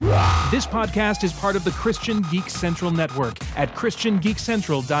This podcast is part of the Christian Geek Central Network at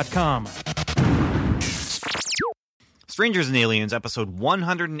ChristianGeekCentral.com. Strangers and Aliens, episode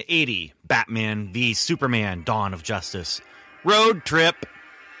 180, Batman v Superman, Dawn of Justice. Road trip.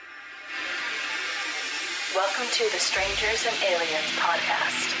 Welcome to the Strangers and Aliens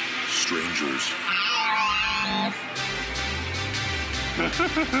podcast. Strangers.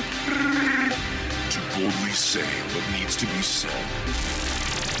 To boldly say what needs to be said.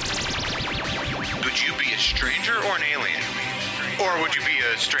 Would you be a stranger or an alien? Or would you be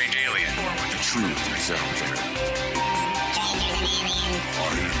a strange alien? The truth is out there. I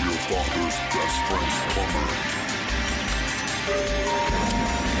am your father's best friend's plumber.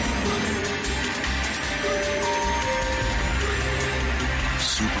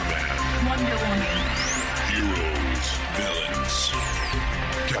 Superman. Wonder Woman. Heroes. Villains.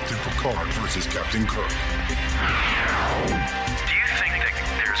 Captain Picard versus Captain Kirk. Do you think that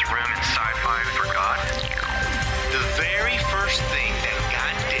there's room in sci-fi for God? The very first thing that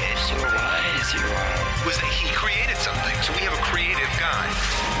God did was that he created something. So we have a creative God.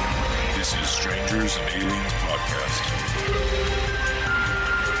 This is Strangers and Aliens Podcast.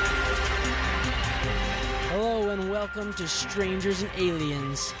 Hello and welcome to Strangers and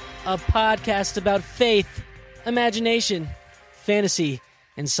Aliens, a podcast about faith, imagination, fantasy,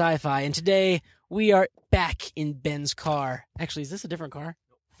 and sci-fi. And today we are back in Ben's car. Actually, is this a different car?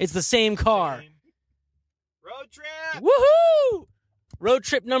 It's the same car. Road trip! Woohoo! Road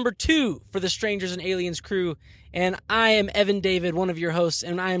trip number 2 for the Strangers and Aliens crew. And I am Evan David, one of your hosts,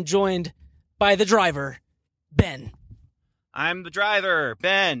 and I am joined by the driver, Ben. I'm the driver,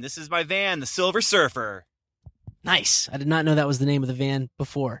 Ben. This is my van, the Silver Surfer. Nice. I did not know that was the name of the van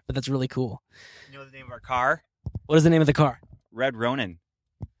before, but that's really cool. You know the name of our car? What is the name of the car? Red Ronin.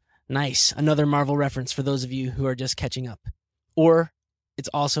 Nice. Another Marvel reference for those of you who are just catching up. Or it's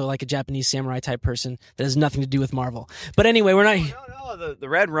also like a Japanese samurai type person that has nothing to do with Marvel. But anyway, we're not... No. The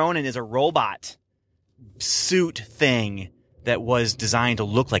Red Ronin is a robot suit thing that was designed to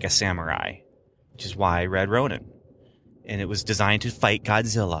look like a samurai, which is why Red Ronin. And it was designed to fight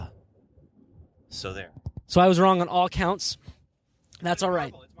Godzilla. So there. So I was wrong on all counts. That's all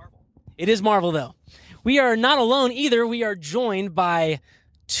right. It's Marvel. It is Marvel, though. We are not alone either. We are joined by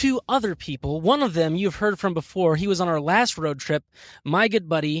 2 other people. One of them you've heard from before. He was on our last road trip. My good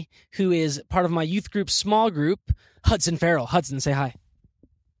buddy, who is part of my youth group, small group, Hudson Farrell. Hudson, say hi.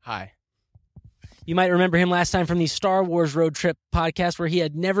 Hi. You might remember him last time from the Star Wars road trip podcast where he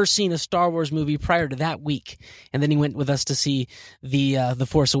had never seen a Star Wars movie prior to that week. And then he went with us to see the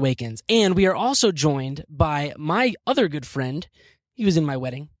Force Awakens. And we are also joined by my other good friend. He was in my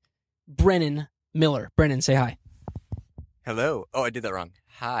wedding, Brennan Miller. Brennan, say hi. Hello. Oh, I did that wrong.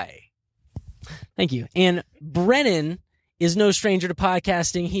 Hi. Thank you. And Brennan is no stranger to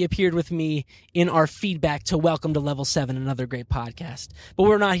podcasting. He appeared with me in our feedback to Welcome to Level 7, another great podcast. But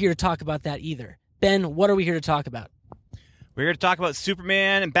we're not here to talk about that either. Ben, what are we here to talk about? We're here to talk about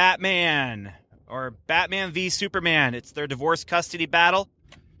Superman and Batman, or Batman v Superman. It's their divorce custody battle.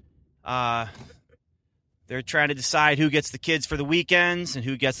 They're trying to decide who gets the kids for the weekends and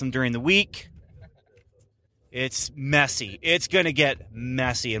who gets them during the week. It's messy. It's going to get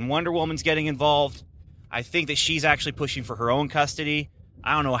messy. And Wonder Woman's getting involved. I think that she's actually pushing for her own custody.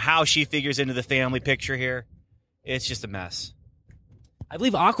 I don't know how she figures into the family picture here. It's just a mess. I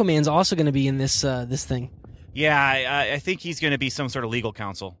believe Aquaman's also going to be in this thing. Yeah, I think he's going to be some sort of legal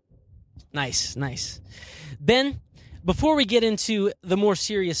counsel. Nice. Ben, before we get into the more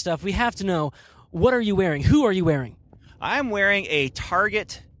serious stuff, we have to know, what are you wearing? Who are you wearing? I'm wearing a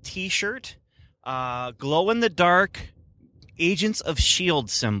Target t-shirt, glow-in-the-dark Agents of S.H.I.E.L.D.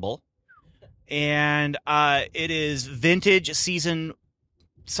 symbol, and it is vintage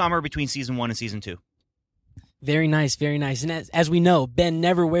summer between season 1 and season 2. Very nice, very nice. And as we know, Ben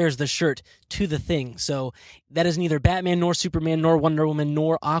never wears the shirt to the thing, so that is neither Batman nor Superman nor Wonder Woman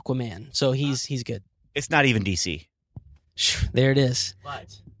nor Aquaman. So he's good. It's not even DC. There it is.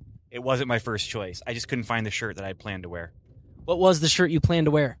 But it wasn't my first choice. I just couldn't find the shirt that I'd planned to wear. What was the shirt you planned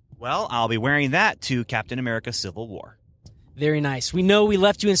to wear? Well, I'll be wearing that to Captain America: Civil War. Very nice. We know we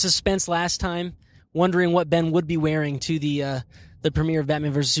left you in suspense last time, wondering what Ben would be wearing to the premiere of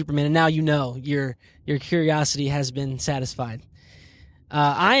Batman vs. Superman, and now you know. Your curiosity has been satisfied.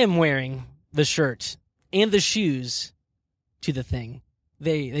 I am wearing the shirt and the shoes to the thing.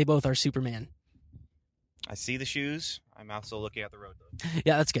 They both are Superman. I see the shoes. I'm also looking at the road, though.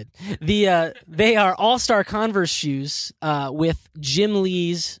 Yeah, that's good. They are All-Star Converse shoes with Jim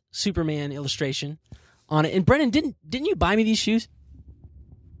Lee's Superman illustration on it. And Brennan, didn't you buy me these shoes?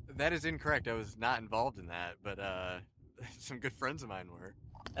 That is incorrect. I was not involved in that, but some good friends of mine were.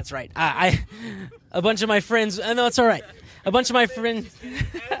 That's right. A bunch of my friends. No, it's all right. A bunch of my friends.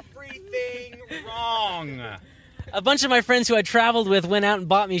 Everything wrong. A bunch of my friends who I traveled with went out and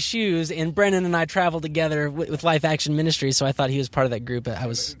bought me shoes, and Brennan and I traveled together with Life Action Ministries, so I thought he was part of that group, but I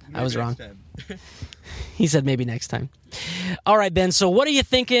was wrong. He said maybe next time. All right, Ben, so what are you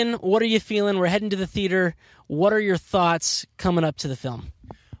thinking? What are you feeling? We're heading to the theater. What are your thoughts coming up to the film?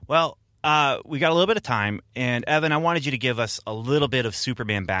 Well, we got a little bit of time, and Evan, I wanted you to give us a little bit of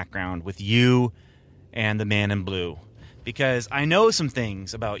Superman background with you and the Man in Blue, because I know some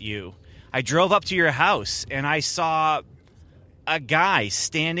things about you. I drove up to your house, and I saw a guy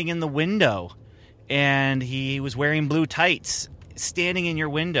standing in the window, and he was wearing blue tights, standing in your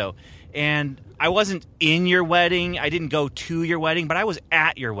window. And I wasn't in your wedding. I didn't go to your wedding, but I was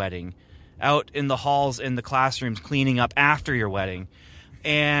at your wedding, out in the halls in the classrooms cleaning up after your wedding.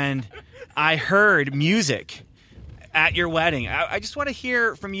 And I heard music at your wedding. I just want to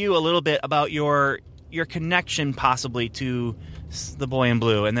hear from you a little bit about your connection possibly to the Boy in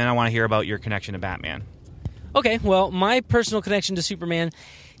Blue, and then I want to hear about your connection to Batman. Okay, well, my personal connection to Superman,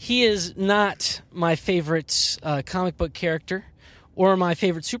 he is not my favorite comic book character or my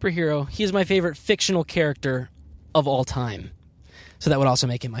favorite superhero. He is my favorite fictional character of all time. So that would also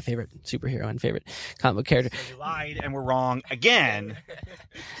make him my favorite superhero and favorite comic book character. So you lied and were wrong again.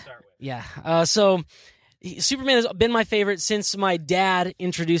 Yeah. So Superman has been my favorite since my dad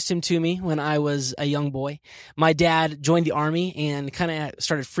introduced him to me when I was a young boy. My dad joined the Army and kind of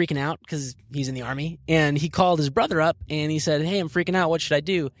started freaking out because he's in the Army. And he called his brother up and he said, "Hey, I'm freaking out. What should I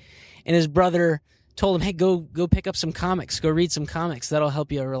do?" And his brother told him, "Hey, go pick up some comics. Go read some comics. That'll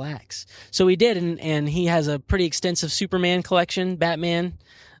help you relax." So he did, and he has a pretty extensive Superman collection, Batman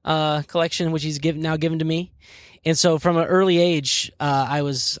collection, which he's now given to me. And so from an early age, I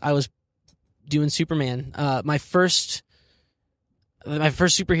was doing Superman. My first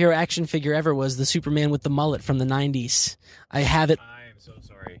superhero action figure ever was the Superman with the mullet from the 90s. I have it. I'm so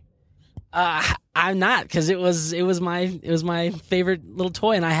sorry. I'm not, because it was my favorite little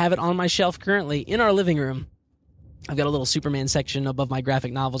toy, and I have it on my shelf currently in our living room. I've got a little Superman section above my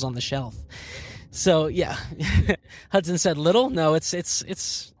graphic novels on the shelf. So yeah, Hudson said little. No, it's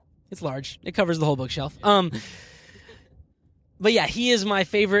large. It covers the whole bookshelf. But yeah, he is my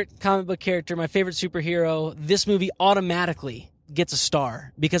favorite comic book character, my favorite superhero. This movie automatically gets a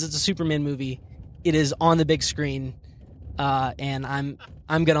star because it's a Superman movie. It is on the big screen, and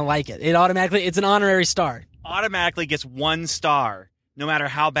I'm gonna like it. It's an honorary star. Automatically gets 1 star, no matter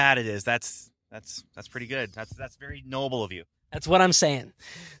how bad it is. That's pretty good. That's very noble of you. That's what I'm saying.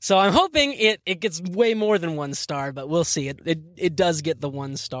 So I'm hoping it gets way more than 1 star, but we'll see. It does get the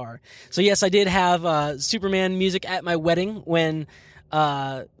 1 star. So yes, I did have Superman music at my wedding. When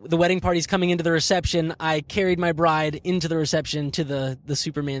the wedding party's coming into the reception, I carried my bride into the reception to the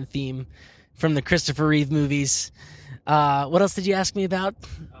Superman theme from the Christopher Reeve movies. What else did you ask me about?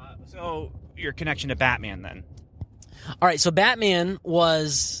 So your connection to Batman then. All right, so Batman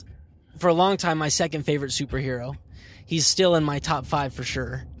was, for a long time, my second favorite superhero. He's still in my top 5 for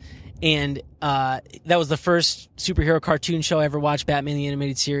sure. And that was the first superhero cartoon show I ever watched, Batman the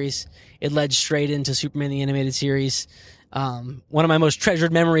Animated Series. It led straight into Superman the Animated Series. One of my most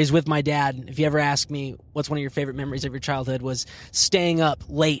treasured memories with my dad, if you ever ask me what's one of your favorite memories of your childhood, was staying up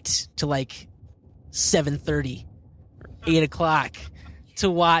late to like 7:30 or 8 o'clock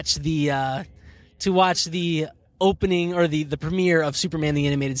to watch the opening or the premiere of Superman the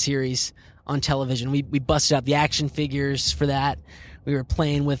Animated Series on television. We busted out the action figures for that. We were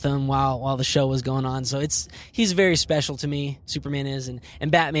playing with them while the show was going on. So he's very special to me, Superman is,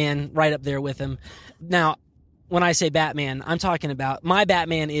 and Batman right up there with him. Now, when I say Batman, I'm talking about my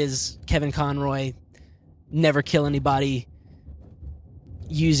Batman is Kevin Conroy, never kill anybody,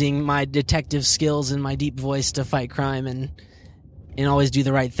 using my detective skills and my deep voice to fight crime and always do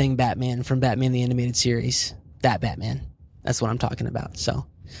the right thing Batman from Batman the Animated Series. That Batman. That's what I'm talking about. So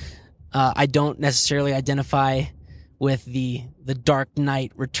I don't necessarily identify with the Dark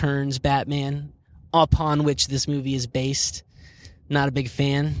Knight Returns Batman upon which this movie is based. Not a big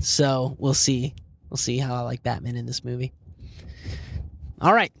fan, so we'll see. We'll see how I like Batman in this movie.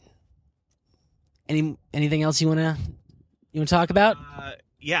 All right. Anything else you want to talk about?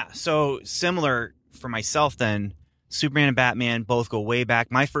 Yeah, so similar for myself then. Superman and Batman both go way back.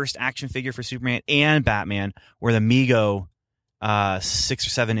 My first action figure for Superman and Batman were the Mego 6 or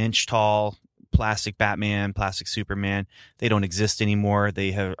 7 inch tall plastic Batman, plastic Superman. They don't exist anymore.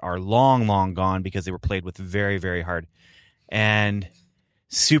 They are long gone because they were played with very, very hard. And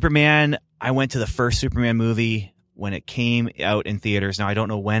Superman, I went to the first Superman movie when it came out in theaters. Now, I don't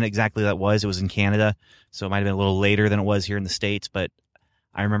know when exactly that was. It was in Canada, so it might have been a little later than it was here in the States, but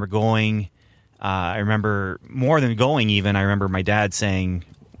I remember going. I remember more than going even. I remember my dad saying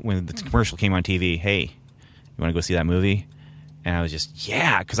when the commercial came on TV, "Hey, you want to go see that movie?" And I was just,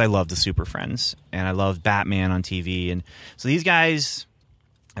 yeah, because I loved the Super Friends and I loved Batman on TV. And so these guys,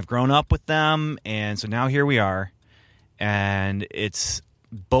 I've grown up with them, and so now here we are, and it's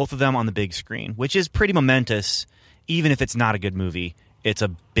both of them on the big screen, which is pretty momentous. Even if it's not a good movie, it's a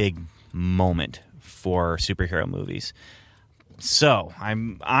big moment for superhero movies. So I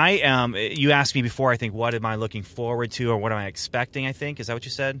am. You asked me before, I think, what am I looking forward to or what am I expecting, I think. Is that what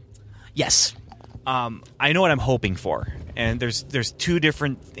you said? Yes. I know what I'm hoping for, and there's two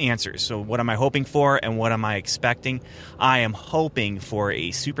different answers. So what am I hoping for and what am I expecting? I am hoping for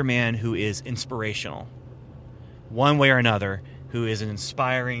a Superman who is inspirational, one way or another, who is an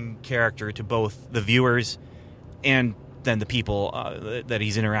inspiring character to both the viewers and then the people that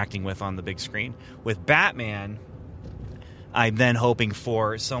he's interacting with on the big screen. With Batman, I'm then hoping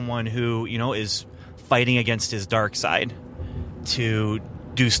for someone who, is fighting against his dark side to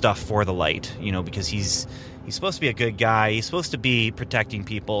do stuff for the light, because he's supposed to be a good guy. He's supposed to be protecting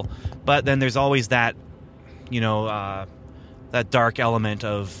people, but then there's always that, that dark element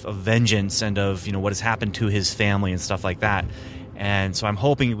of vengeance and of, what has happened to his family and stuff like that. And so I'm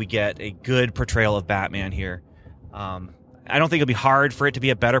hoping we get a good portrayal of Batman here. I don't think it'll be hard for it to be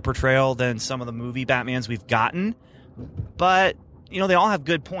a better portrayal than some of the movie Batmans we've gotten, but, they all have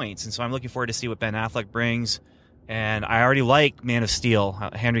good points. And so I'm looking forward to see what Ben Affleck brings. And I already like Man of Steel,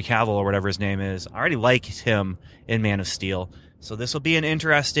 Henry Cavill or whatever his name is. I already liked him in Man of Steel. So this will be an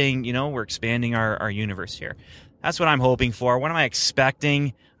interesting, we're expanding our universe here. That's what I'm hoping for. What am I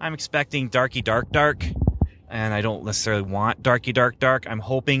expecting? I'm expecting Darky Dark Dark. And I don't necessarily want Darky Dark Dark. I'm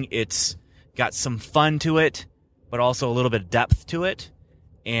hoping it's got some fun to it, but also a little bit of depth to it.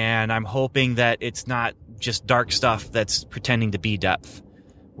 And I'm hoping that it's not just dark stuff that's pretending to be depth,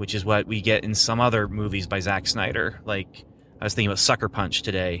 which is what we get in some other movies by Zack Snyder. Like, I was thinking about Sucker Punch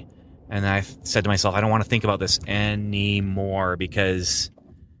today, and I said to myself, I don't want to think about this anymore because,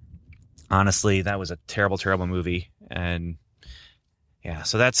 honestly, that was a terrible, terrible movie. And, yeah,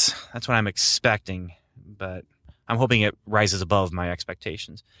 so that's what I'm expecting, but I'm hoping it rises above my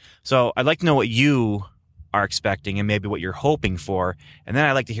expectations. So I'd like to know what you are expecting and maybe what you're hoping for, and then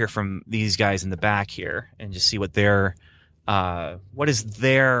I'd like to hear from these guys in the back here and just see what what is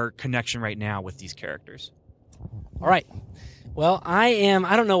their connection right now with these characters. All right. Well, I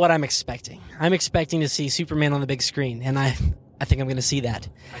don't know what I'm expecting. I'm expecting to see Superman on the big screen, and I think I'm going to see that.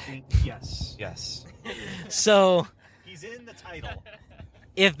 I think yes. So He's in the title.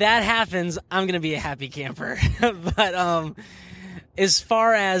 If that happens, I'm going to be a happy camper. But as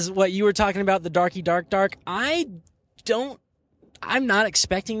far as what you were talking about, the Darky Dark Dark, I'm not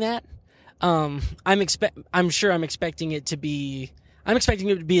expecting that. I'm expecting it to be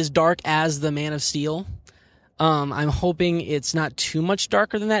as dark as the Man of Steel. I'm hoping it's not too much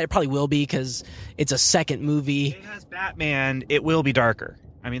darker than that. It probably will be because it's a second movie. It has Batman. It will be darker.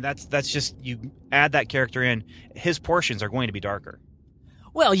 I mean, that's just, you add that character in, his portions are going to be darker.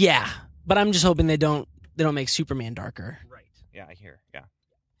 Well, yeah, but I'm just hoping they don't make Superman darker. Right. Yeah, I hear. Yeah.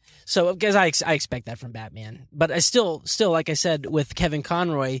 So, because I expect that from Batman, but I still, like I said, with Kevin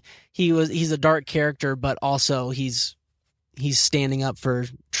Conroy, he's a dark character, but also he's standing up for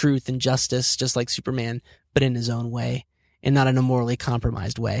truth and justice, just like Superman, but in his own way, and not in a morally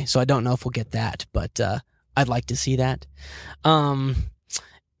compromised way. So I don't know if we'll get that, but I'd like to see that.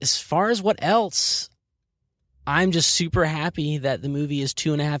 As far as what else, I'm just super happy that the movie is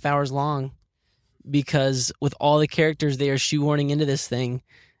 2.5 hours long, because with all the characters they are shoehorning into this thing,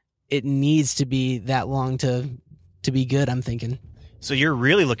 it needs to be that long to be good, I'm thinking. So you're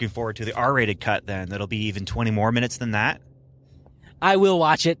really looking forward to the R-rated cut then? That'll be even 20 more minutes than that? I will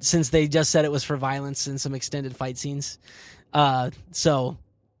watch it, since they just said it was for violence and some extended fight scenes. So,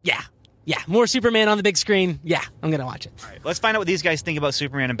 yeah, more Superman on the big screen. Yeah, I'm going to watch it. All right, let's find out what these guys think about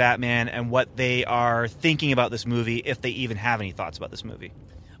Superman and Batman and what they are thinking about this movie, if they even have any thoughts about this movie.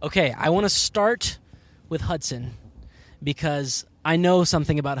 Okay, I want to start with Hudson, because I know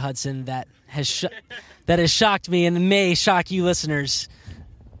something about Hudson that has shocked me and may shock you listeners.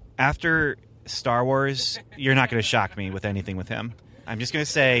 After Star Wars, you're not going to shock me with anything with him. I'm just going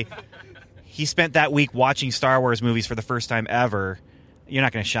to say he spent that week watching Star Wars movies for the first time ever. You're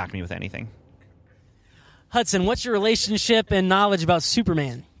not going to shock me with anything. Hudson, what's your relationship and knowledge about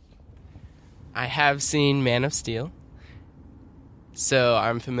Superman? I have seen Man of Steel, so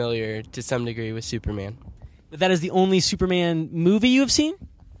I'm familiar to some degree with Superman. But that is the only Superman movie you have seen?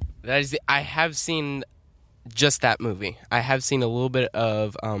 I have seen just that movie. I have seen a little bit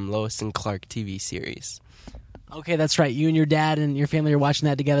of Lois and Clark TV series. Okay, that's right. You and your dad and your family are watching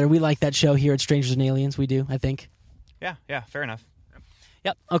that together. We like that show here at Strangers and Aliens. We do, I think. Yeah, fair enough.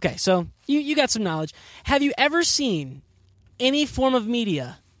 Yep. Okay, so you got some knowledge. Have you ever seen any form of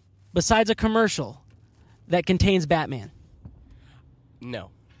media besides a commercial that contains Batman? No.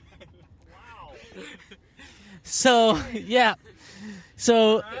 So, yeah.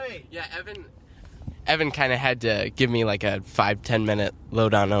 So, Yeah, Evan kind of had to give me like a 5-10 minute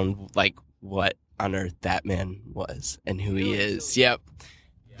lowdown on like what on earth Batman was and who he is. Yep.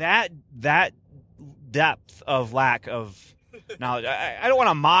 That depth of lack of knowledge, I don't want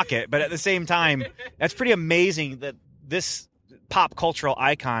to mock it, but at the same time, that's pretty amazing that this pop cultural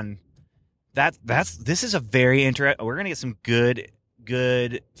icon, this is a very interesting. We're gonna get some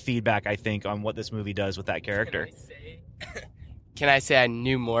good feedback, I think, on what this movie does with that character. Can I say I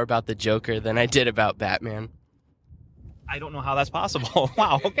knew more about the Joker than I did about Batman? I don't know how that's possible.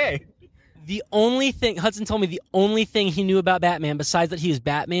 Wow. Okay. the only thing, Hudson told me the only thing he knew about Batman, besides that he was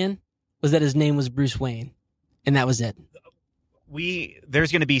Batman, was that his name was Bruce Wayne. And that was it.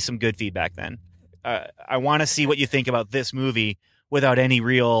 There's going to be some good feedback then. I want to see what you think about this movie without any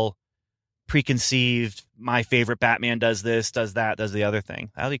real preconceived, my favorite Batman does this, does that, does the other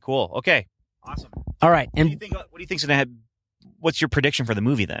thing. That'll be cool. Okay. Awesome. All right. And what do you think's going to have? What's your prediction for the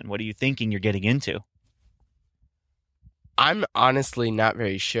movie then? What are you thinking you're getting into? I'm honestly not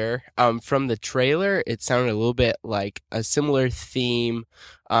very sure. From the trailer, it sounded a little bit like a similar theme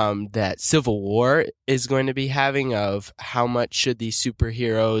that Civil War is going to be having of how much should these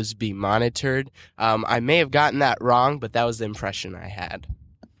superheroes be monitored. I may have gotten that wrong, but that was the impression I had.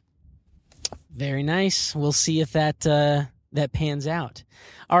 Very nice. We'll see if that pans out.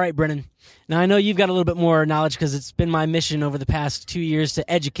 All right, Brennan. Now, I know you've got a little bit more knowledge because it's been my mission over the past 2 years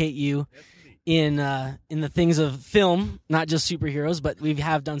to educate you in the things of film, not just superheroes, but we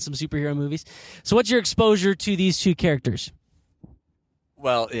have done some superhero movies. So what's your exposure to these two characters?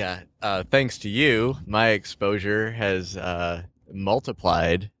 Well, yeah, thanks to you, my exposure has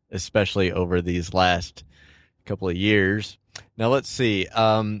multiplied, especially over these last couple of years. Now, let's see.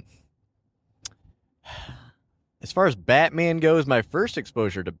 As far as Batman goes, my first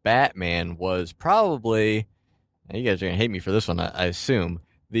exposure to Batman was probably, and you guys are going to hate me for this one, I assume,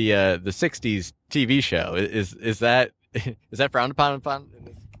 the 60s TV show. Is that frowned upon?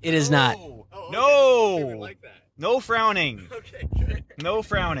 It is not. No. Like that. No frowning. Okay, good. No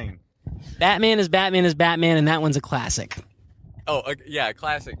frowning. Batman is Batman is Batman, and that one's a classic. Oh, yeah,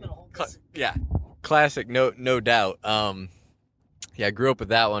 classic. Classic, no doubt. Yeah, I grew up with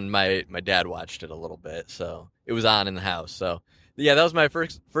that one. My dad watched it a little bit, so it was on in the house. So, yeah, that was my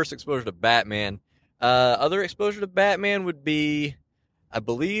first exposure to Batman. Other exposure to Batman would be, I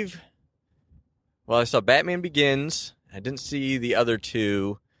believe, well, I saw Batman Begins. I didn't see the other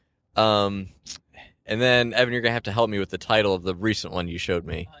two. And then, Evan, you're going to have to help me with the title of the recent one you showed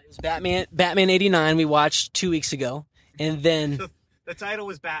me. It was Batman 89 we watched 2 weeks ago. And then... The title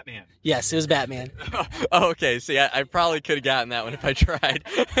was Batman. Yes, it was Batman. Oh, okay. See, I probably could have gotten that one if I tried.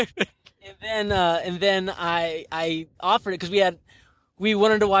 And then I offered it because we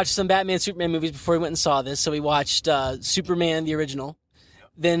wanted to watch some Batman Superman movies before we went and saw this. So we watched Superman the original.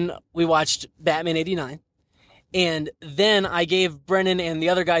 Then we watched Batman 89. And then I gave Brennan and the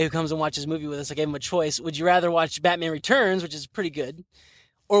other guy who comes and watches the movie with us, I gave him a choice. Would you rather watch Batman Returns, which is pretty good,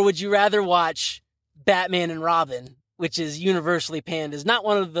 or would you rather watch Batman and Robin, which is universally panned as not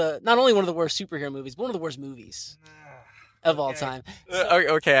only one of the worst superhero movies, but one of the worst movies of all time.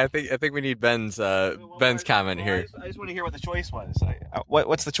 Okay, I think we need Ben's comment here. I just want to hear what the choice was.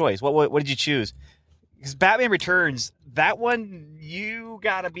 What's the choice? What did you choose? Because Batman Returns, that one, you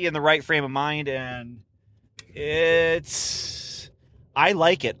got to be in the right frame of mind, and I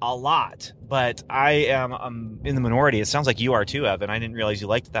like it a lot, but I'm in the minority. It sounds like you are too, Evan. I didn't realize you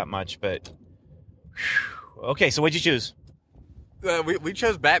liked it that much, but okay. So what'd you choose? We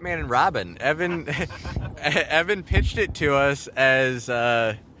chose Batman and Robin. Evan pitched it to us as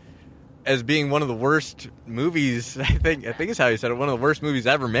being one of the worst movies. I think is how he said it. One of the worst movies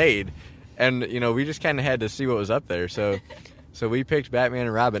ever made, and we just kind of had to see what was up there. So we picked Batman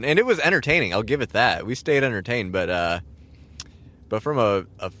and Robin, and it was entertaining. I'll give it that. We stayed entertained, but from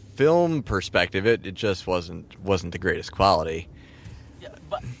a film perspective, it just wasn't the greatest quality. Yeah,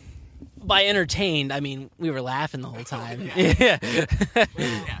 but by entertained, I mean we were laughing the whole time. Yeah,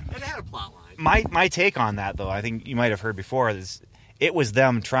 it had a plot line. My take on that, though, I think you might have heard before, is it was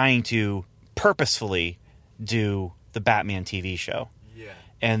them trying to purposefully do the Batman TV show. Yeah,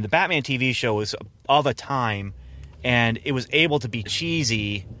 and the Batman TV show was of a time. And it was able to be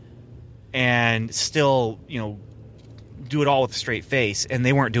cheesy and still, do it all with a straight face, and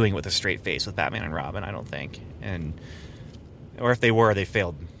they weren't doing it with a straight face with Batman and Robin, I don't think. Or if they were, they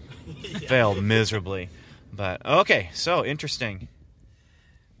failed miserably. But okay, so interesting.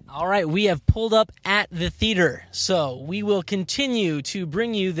 All right, we have pulled up at the theater, so we will continue to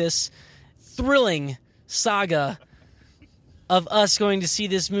bring you this thrilling saga of us going to see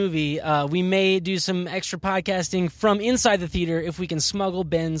this movie. We may do some extra podcasting from inside the theater if we can smuggle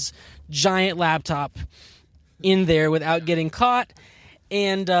Ben's giant laptop in there without getting caught.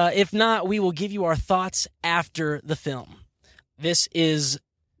 And if not, we will give you our thoughts after the film. This is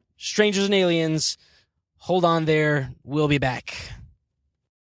Strangers and Aliens. Hold on there. We'll be back.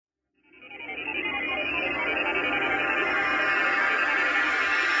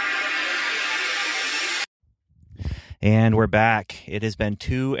 And we're back. It has been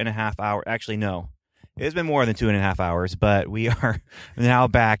 2.5 hours. Actually, no. It has been more than 2.5 hours, but we are now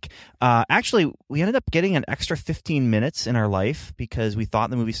back. Actually, we ended up getting an extra 15 minutes in our life because we thought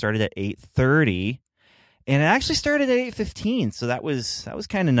the movie started at 8:30, and it actually started at 8:15. So that was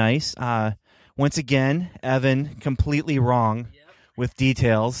kind of nice. Once again, Evan completely wrong with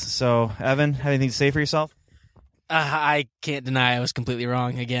details. So, Evan, have anything to say for yourself? I can't deny I was completely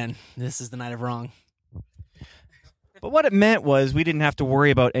wrong again. This is the night of wrong. But what it meant was we didn't have to worry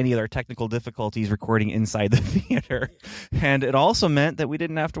about any other technical difficulties recording inside the theater. And it also meant that we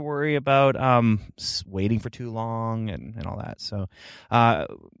didn't have to worry about waiting for too long and all that. So,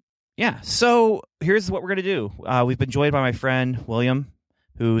 yeah. So here's what we're going to do. We've been joined by my friend, William,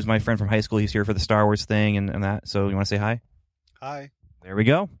 who's my friend from high school. He's here for the Star Wars thing and that. So you want to say hi? Hi. There we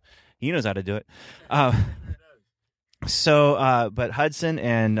go. He knows how to do it. But Hudson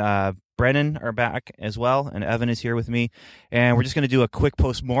and Brennan are back as well, and Evan is here with me, and we're just going to do a quick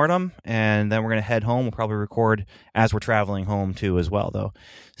post-mortem, and then we're going to head home. We'll probably record as we're traveling home, too, as well, though.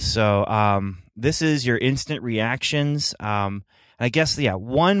 So this is your instant reactions. I guess,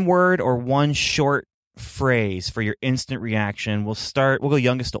 one word or one short phrase for your instant reaction. We'll go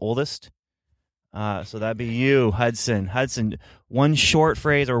youngest to oldest. So that'd be you, Hudson. Hudson, one short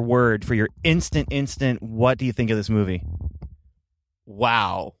phrase or word for your instant, what do you think of this movie?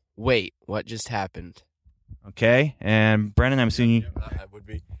 Wow. Wait, what just happened? Okay, and Brennan, I'm assuming I would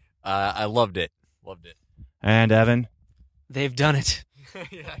be. I loved it. And Evan? They've done it.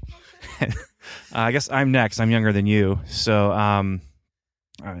 I guess I'm next. I'm younger than you. So I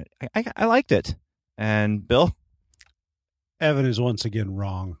liked it. And Bill? Evan is once again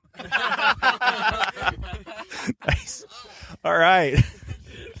wrong. Nice. All right.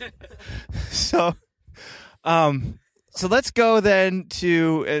 So let's go then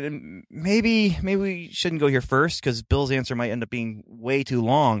to maybe we shouldn't go here first because Bill's answer might end up being way too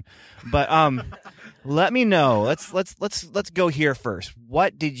long. But let me know. Let's go here first.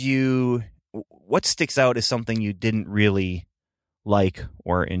 What sticks out as something you didn't really like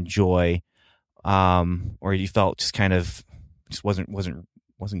or enjoy, or you felt just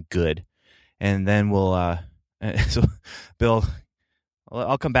wasn't good? And then we'll so Bill,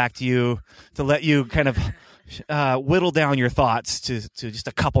 I'll come back to you to let you kind of whittle down your thoughts to just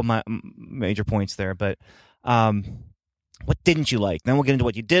a couple major points there. But what didn't you like? Then we'll get into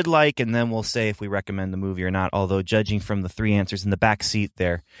what you did like, and then we'll say if we recommend the movie or not. Although judging from the 3 answers in the back seat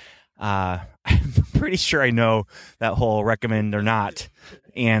there, I'm pretty sure I know that whole recommend or not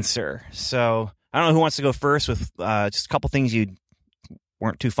answer. So I don't know who wants to go first with just a couple things you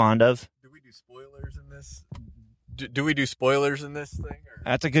weren't too fond of. Do we do spoilers in this? Do we do spoilers in this thing? Or?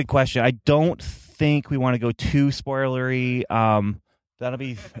 That's a good question. I don't think we want to go too spoilery. That'll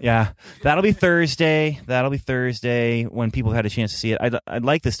be Thursday. That'll be Thursday when people have had a chance to see it. I'd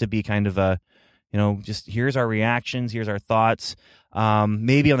like this to be kind of a, just here's our reactions, here's our thoughts.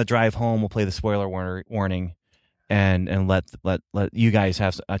 Maybe on the drive home we'll play the spoiler warning, and let you guys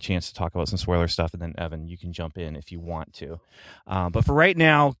have a chance to talk about some spoiler stuff, and then Evan, you can jump in if you want to. But for right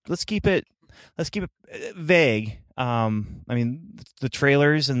now, let's keep it vague. The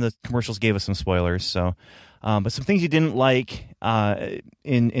trailers and the commercials gave us some spoilers, so but some things you didn't like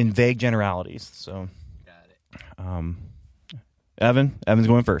in vague generalities. So got it. Evan's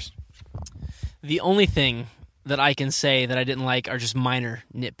going first. The only thing that I can say that I didn't like are just minor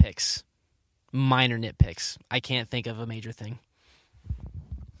nitpicks. I can't think of a major thing.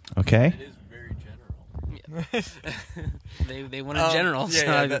 Okay. It is very general. They wanted general, so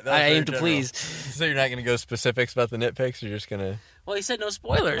I aim to please. So you're not going to go specifics about the nitpicks? You're just going to... Well, he said no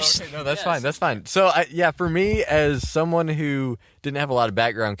spoilers. Okay, no, that's fine. That's fine. So, for me, as someone who didn't have a lot of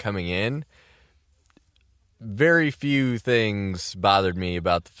background coming in, very few things bothered me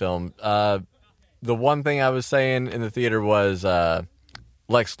about the film. The one thing I was saying in the theater was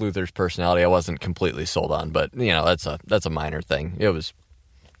Lex Luthor's personality I wasn't completely sold on, but that's a minor thing. It was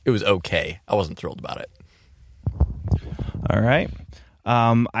okay. I wasn't thrilled about it. All right.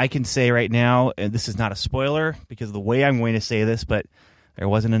 I can say right now, and this is not a spoiler because of the way I'm going to say this, but there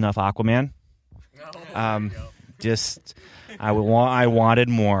wasn't enough Aquaman. I wanted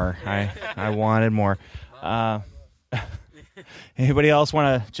more. I wanted more. Anybody else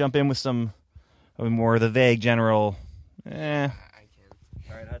want to jump in with some more of the vague general? I can.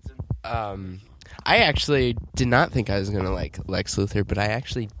 All right, Hudson. I actually did not think I was going to like Lex Luthor, but I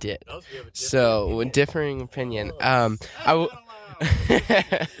actually did. So, with differing opinion, I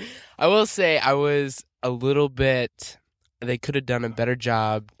will say I was a little bit. They could have done a better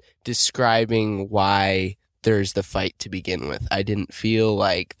job describing why there's the fight to begin with. I didn't feel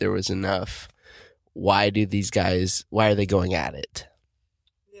like there was enough. Why are they going at it?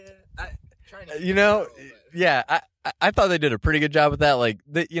 I thought they did a pretty good job with that. Like,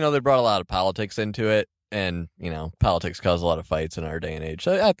 they brought a lot of politics into it, and politics cause a lot of fights in our day and age.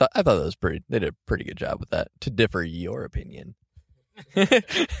 So I thought they did a pretty good job with that. To differ your opinion,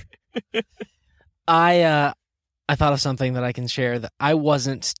 I thought of something that I can share that I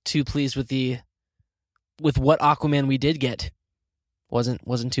wasn't too pleased with what Aquaman we did get.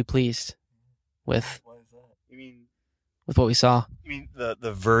 Wasn't too pleased with. What is that? You mean with what we saw? You mean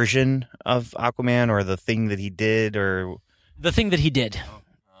the version of Aquaman, or the thing that he did, or the thing that he did?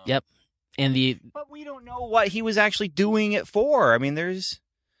 Yep. And but we don't know what he was actually doing it for. I mean, there's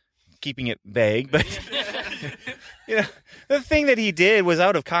keeping it vague, but the thing that he did was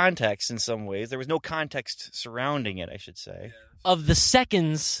out of context in some ways. There was no context surrounding it, I should say. Of the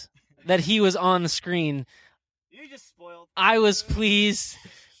seconds that he was on the screen, you just spoiled. I was pleased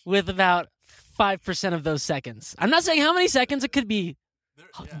with about 5% of those seconds. I'm not saying how many seconds. It could be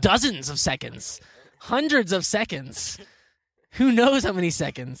dozens of seconds, hundreds of seconds. Who knows how many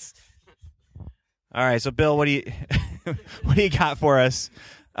seconds? All right, so Bill, what do you got for us?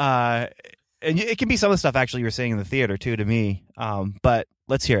 And it can be some of the stuff actually you were saying in the theater too to me. But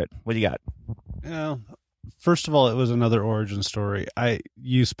let's hear it. What do you got? First of all, it was another origin story.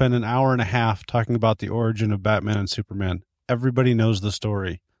 You spent an hour and a half talking about the origin of Batman and Superman. Everybody knows the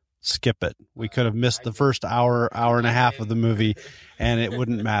story. Skip it. We could have missed the first hour and a half of the movie, and it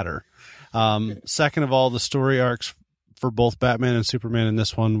wouldn't matter. Second of all, the story arcs for both Batman and Superman in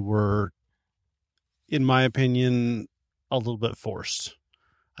this one were, in my opinion, a little bit forced.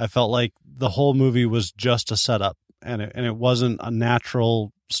 I felt like the whole movie was just a setup, and it wasn't a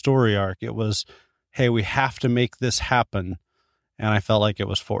natural story arc. It was, hey, we have to make this happen, and I felt like it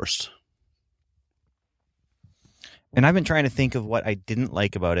was forced. And I've been trying to think of what I didn't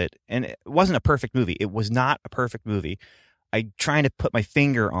like about it, and it wasn't a perfect movie. It was not a perfect movie. I'm trying to put my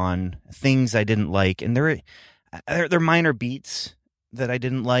finger on things I didn't like, and they're minor beats that I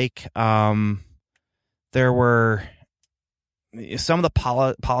didn't like. There were some of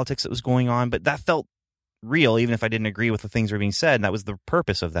the politics that was going on, but that felt real, even if I didn't agree with the things that were being said, and that was the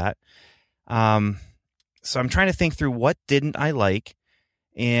purpose of that. So I'm trying to think through what didn't I like,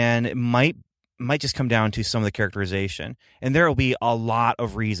 and it might just come down to some of the characterization. And there will be a lot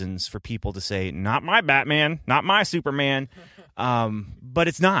of reasons for people to say, not my Batman, not my Superman. But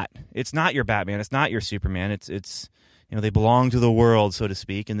it's not. It's not your Batman. It's not your Superman. It's they belong to the world, so to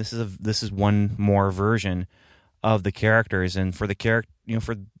speak. And this is one more version of the characters. And for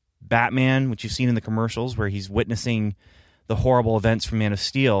for Batman, which you've seen in the commercials, where he's witnessing the horrible events from Man of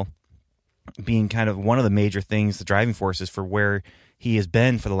Steel, being kind of one of the major things, the driving forces for where he has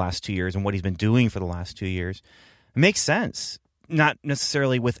been for the last 2 years and what he's been doing for the last 2 years. It makes sense. Not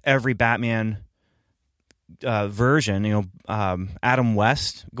necessarily with every Batman version. Adam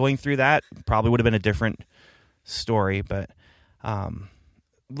West going through that probably would have been a different story. But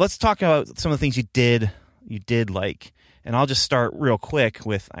let's talk about some of the things you did like. And I'll just start real quick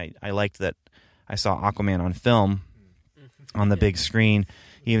with I liked that I saw Aquaman on film on the big screen,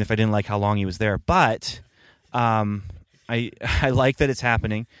 even if I didn't like how long he was there. But I like that it's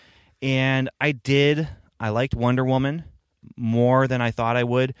happening. And I liked Wonder Woman more than I thought I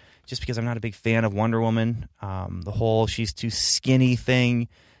would, just because I'm not a big fan of Wonder Woman. The whole she's too skinny thing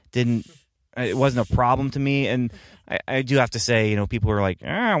it wasn't a problem to me. And I do have to say, people are like,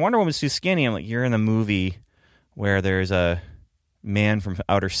 Wonder Woman's too skinny. I'm like, you're in a movie where there's a man from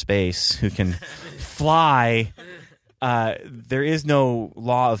outer space who can fly. There is no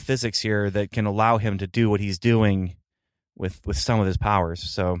law of physics here that can allow him to do what he's doing with some of his powers.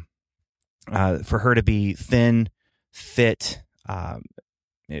 So for her to be thin, fit,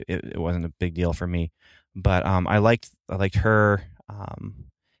 it wasn't a big deal for me. But I liked her,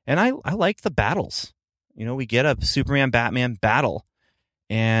 and I liked the battles. We get a Superman Batman battle,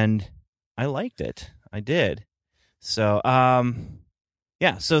 and I liked it. I did. So,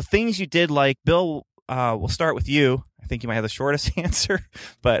 yeah. So things you did like, Bill. We'll start with you. I think you might have the shortest answer,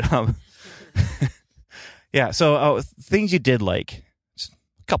 but yeah. So things you did like, just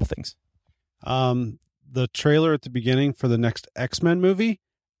a couple things. The trailer at the beginning for the next X-Men movie,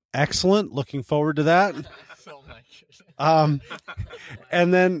 excellent. Looking forward to that. So much.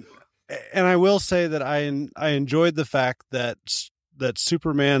 And I will say that I enjoyed the fact that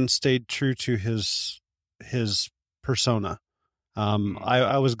Superman stayed true to his persona.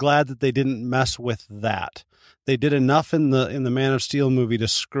 I was glad that they didn't mess with that. They did enough in the Man of Steel movie to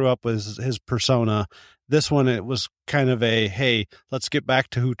screw up with his persona. This one, it was kind of a, hey, let's get back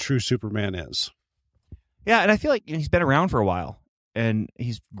to who true Superman is. Yeah, and I feel like he's been around for a while, and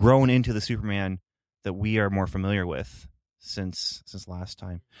he's grown into the Superman that we are more familiar with since last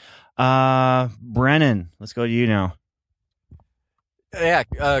time. Brennan, let's go to you now. Yeah,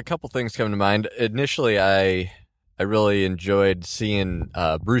 a couple things come to mind. Initially, I really enjoyed seeing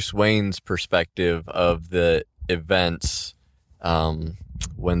Bruce Wayne's perspective of the events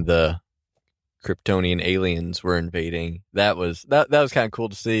when the Kryptonian aliens were invading. That was kind of cool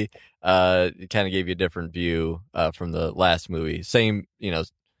to see. It kind of gave you a different view from the last movie. Same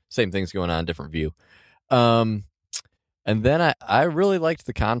things going on, different view. And then I really liked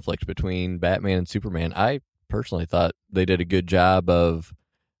the conflict between Batman and Superman. I personally thought they did a good job of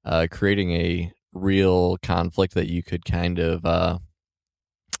creating a real conflict that you could kind of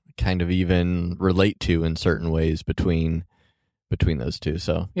even relate to in certain ways between those two.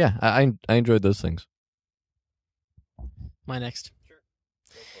 So yeah, I enjoyed those things. My next. Sure.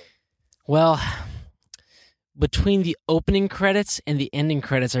 Well, between the opening credits and the ending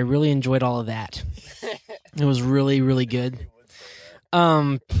credits, I really enjoyed all of that. It was really, really good.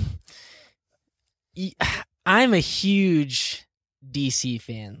 I'm a huge DC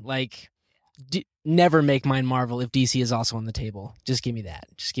fan. Like, never make mine Marvel if DC is also on the table. Just give me that.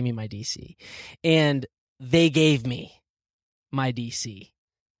 Just give me my DC. And they gave me my DC.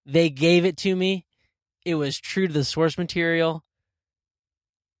 They gave it to me. It was true to the source material.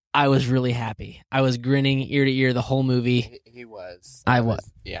 I was really happy. I was grinning ear to ear the whole movie. He was. I was.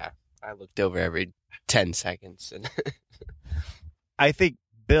 Yeah. I looked over every 10 seconds. And I think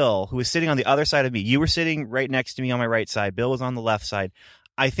Bill, who was sitting on the other side of me, you were sitting right next to me on my right side. Bill was on the left side.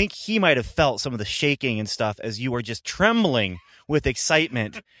 I think he might have felt some of the shaking and stuff as you were just trembling with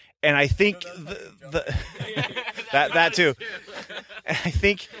excitement. And I think that too. And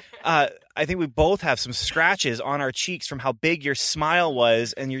I think we both have some scratches on our cheeks from how big your smile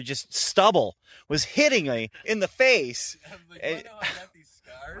was, and your just stubble was hitting me in the face.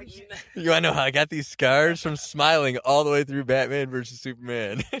 You want to know how I got these scars? From smiling all the way through Batman versus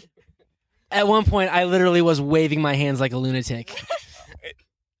Superman. At one point, I literally was waving my hands like a lunatic.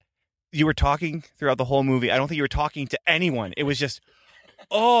 You were talking throughout the whole movie. I don't think you were talking to anyone. It was just,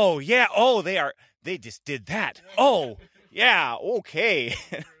 oh, yeah, oh, they just did that. Oh, yeah, okay.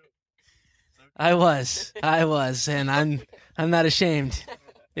 I was, and I'm not ashamed.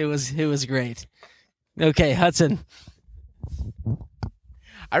 It was great. Okay, Hudson.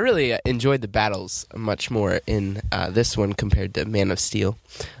 I really enjoyed the battles much more in this one compared to Man of Steel.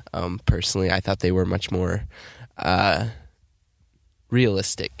 Personally, I thought they were much more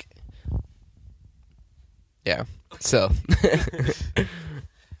realistic. Yeah. So.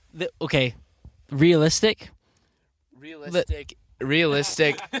 Okay. Realistic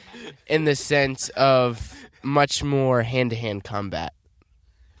in the sense of much more hand-to-hand combat.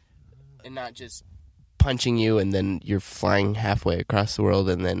 And not just punching you and then you're flying halfway across the world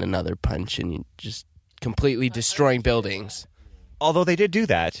and then another punch and you just completely destroying buildings. Although they did do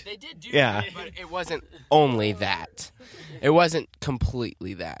that. They did do that, but it wasn't only that. It wasn't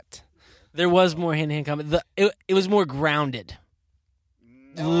completely that. There was more hand-to-hand combat. It was more grounded.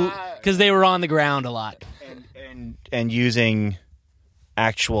 Because they were on the ground a lot. And using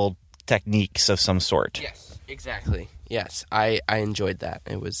actual techniques of some sort. Yes, exactly. Yes, I enjoyed that.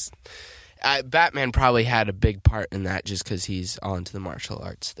 It was... Batman probably had a big part in that just because he's on to the martial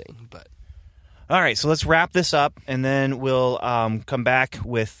arts thing. But all right, so let's wrap this up, and then we'll come back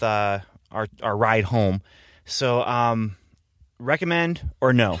with our ride home. So recommend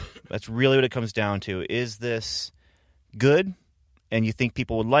or no? That's really what it comes down to. Is this good, and you think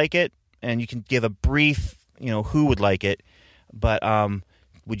people would like it? And you can give a brief, who would like it. But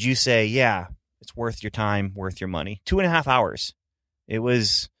would you say, yeah, it's worth your time, worth your money? 2.5 hours. It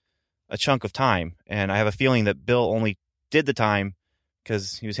was a chunk of time, and I have a feeling that Bill only did the time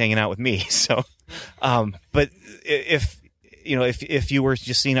because he was hanging out with me. So, but if you were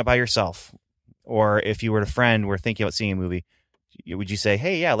just seeing it by yourself, or if you were a friend, were thinking about seeing a movie, would you say,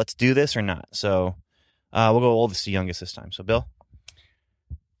 hey, yeah, let's do this or not? So we'll go oldest to youngest this time. So, Bill?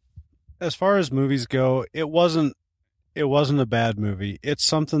 As far as movies go, it wasn't a bad movie. It's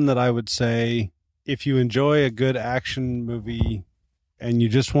something that I would say if you enjoy a good action movie and you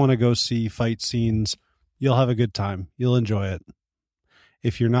just want to go see fight scenes, you'll have a good time. You'll enjoy it.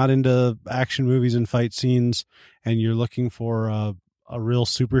 If you're not into action movies and fight scenes and you're looking for a real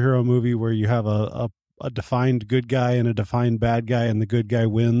superhero movie where you have a defined good guy and a defined bad guy and the good guy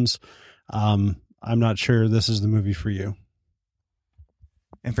wins, I'm not sure this is the movie for you.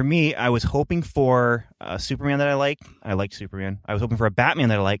 And for me, I was hoping for a Superman that I liked. I liked Superman. I was hoping for a Batman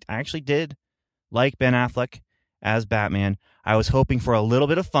that I liked. I actually did like Ben Affleck as Batman. I was hoping for a little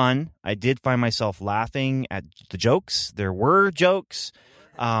bit of fun. I did find myself laughing at the jokes. There were jokes.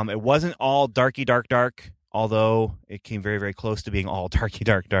 It wasn't all darky, dark, although it came very, very close to being all darky,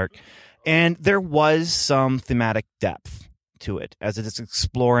 dark. And there was some thematic depth to it as it is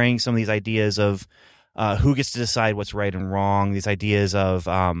exploring some of these ideas of who gets to decide what's right and wrong, these ideas of,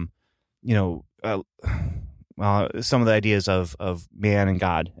 some of the ideas of man and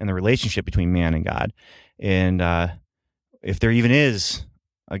God and the relationship between man and God. And if there even is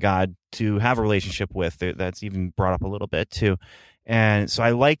a God to have a relationship with, that's even brought up a little bit too. And so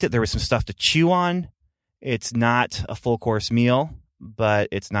I liked it. There was some stuff to chew on. It's not a full course meal, but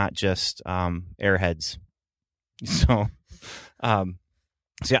it's not just airheads. So,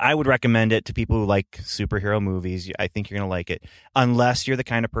 so I would recommend it to people who like superhero movies. I think you're going to like it, unless you're the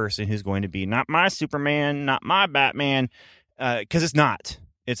kind of person who's going to be not my Superman, not my Batman, because it's not.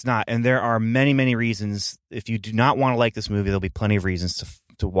 It's not. And there are many, many reasons. If you do not want to like this movie, there'll be plenty of reasons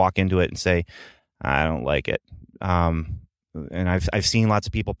to walk into it and say, I don't like it. And I've seen lots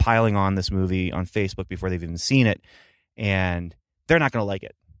of people piling on this movie on Facebook before they've even seen it, and they're not going to like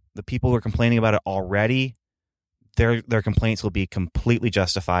it. The people who are complaining about it already, their complaints will be completely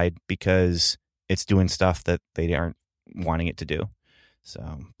justified because it's doing stuff that they aren't wanting it to do.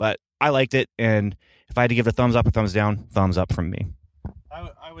 So, but I liked it, and if I had to give it a thumbs up or thumbs down, thumbs up from me.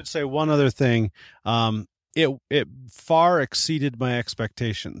 I would say one other thing. It far exceeded my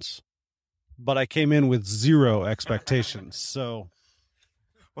expectations, but I came in with zero expectations. So,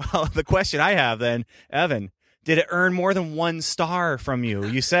 well, the question I have then, Evan, did it earn more than 1 star from you?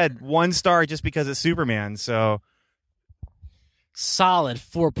 You said 1 star just because it's Superman. So, solid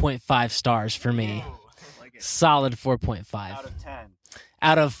 4.5 stars for me. Solid 4.5 out of 10.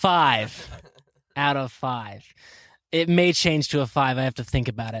 Out of 5. Out of 5. It may change to a 5. I have to think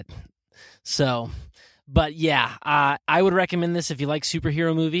about it. So, but yeah, I would recommend this if you like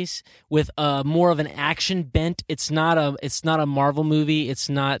superhero movies with more of an action bent. It's not a Marvel movie. It's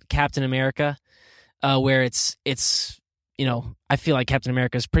not Captain America, where it's I feel like Captain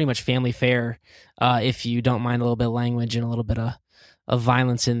America is pretty much family fare if you don't mind a little bit of language and a little bit of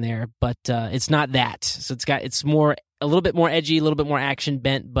violence in there. But it's not that. So it's more a little bit more edgy, a little bit more action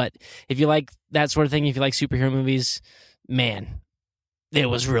bent. But if you like that sort of thing, if you like superhero movies, man, it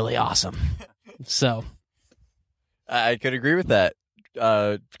was really awesome. So I could agree with that.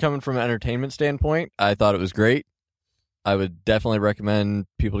 Coming from an entertainment standpoint, I thought it was great. I would definitely recommend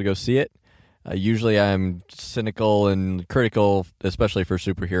people to go see it. Usually I'm cynical and critical, especially for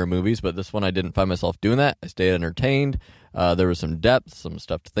superhero movies, but this one I didn't find myself doing that. I stayed entertained. There was some depth, some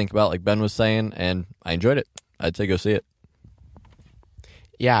stuff to think about, like Ben was saying, and I enjoyed it. I'd say go see it.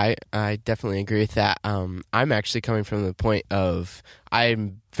 Yeah, I definitely agree with that. I'm actually coming from the point of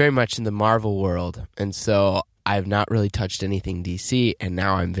I'm very much in the Marvel world, and so I've not really touched anything DC, and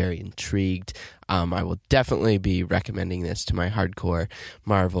now I'm very intrigued. I will definitely be recommending this to my hardcore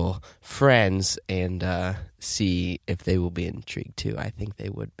Marvel friends and see if they will be intrigued too. I think they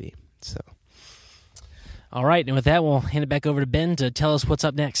would be. So, all right, and with that, we'll hand it back over to Ben to tell us what's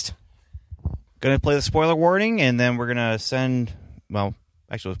up next. Going to play the spoiler warning, and then we're going to send, well,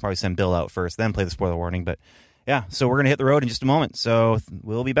 actually, we'll probably send Bill out first, then play the spoiler warning. But yeah, so we're going to hit the road in just a moment. So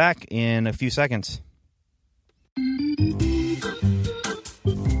we'll be back in a few seconds.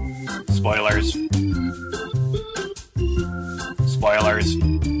 Spoilers. Spoilers.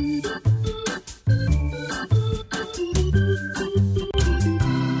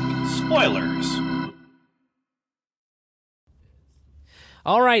 Spoilers.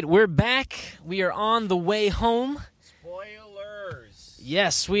 All right, we're back. We are on the way home. Spoilers.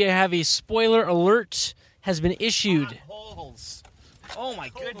 Yes, we have a spoiler alert has been issued. Potholes. Oh my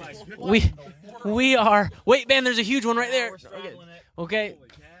goodness. We are. Wait, Ben, there's a huge one right there. Okay.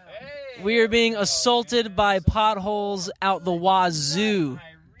 We are being assaulted by potholes out the wazoo.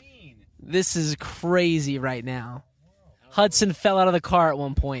 This is crazy right now. Hudson fell out of the car at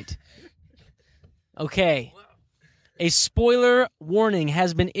one point. Okay. A spoiler warning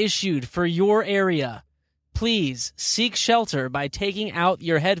has been issued for your area. Please seek shelter by taking out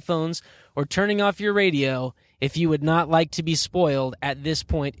your headphones or turning off your radio if you would not like to be spoiled at this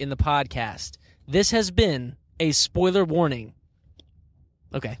point in the podcast. This has been a spoiler warning.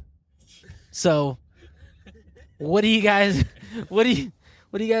 Okay. So, what do you guys want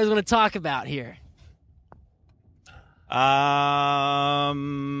to talk about here?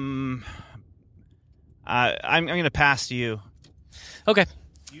 I'm going to pass to you. Okay.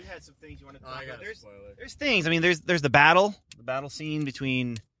 You had some things you want to talk about. There's things. I mean, there's the battle scene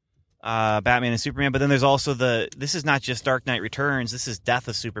between Batman and Superman, but then there's also this is not just Dark Knight Returns, this is Death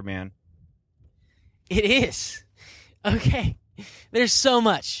of Superman. It is. Okay. There's so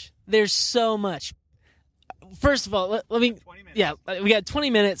much. First of all, let me... 20 minutes. Yeah, we got 20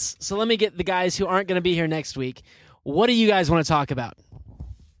 minutes, so let me get the guys who aren't going to be here next week. What do you guys want to talk about?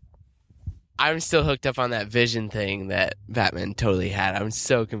 I'm still hooked up on that vision thing that Batman totally had. I'm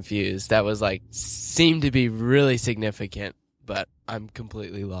so confused. That was seemed to be really significant, but I'm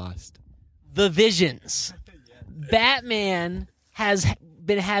completely lost. The visions. Batman has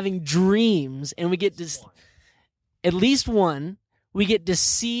been having dreams, and we get to, at least one, we get to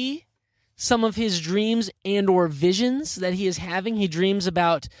see some of his dreams and or visions that he is having. He dreams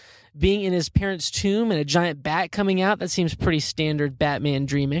about being in his parents' tomb and a giant bat coming out. That seems pretty standard Batman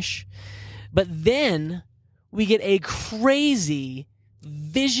dreamish. But then we get a crazy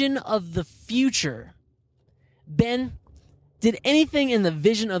vision of the future. Ben, did anything in the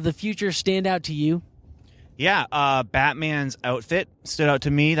vision of the future stand out to you? Yeah, Batman's outfit stood out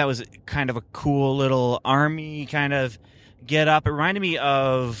to me. That was kind of a cool little army kind of get up. It reminded me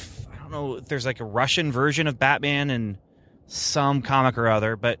of, I don't know if there's a Russian version of Batman in some comic or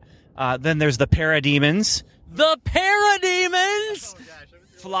other, but then there's the Parademons. The Parademons!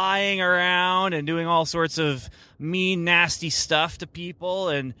 Flying around and doing all sorts of mean, nasty stuff to people.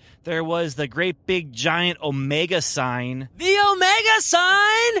 And there was the great big giant Omega sign. The Omega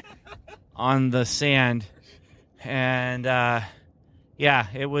sign! On the sand. And, yeah,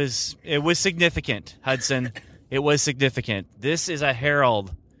 it was significant, Hudson. It was significant. This is a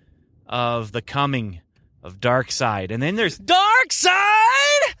herald of the coming of Darkseid. And then there's Darkseid!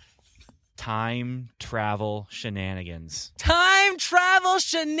 Time travel shenanigans. Time travel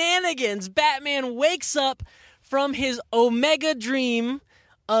shenanigans. Batman wakes up from his Omega dream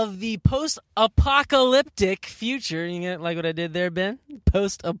of the post-apocalyptic future. You get like what I did there, Ben?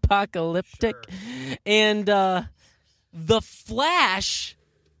 Post-apocalyptic. Sure. And the Flash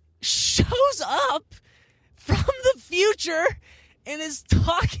shows up from the future and is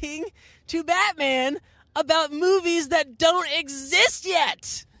talking to Batman about movies that don't exist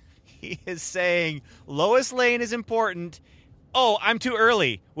yet. He is saying Lois Lane is important. Oh, I'm too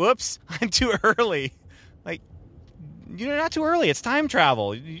early. Whoops, I'm too early. You're not too early. It's time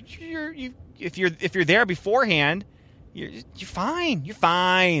travel. If you're there beforehand, you're fine. You're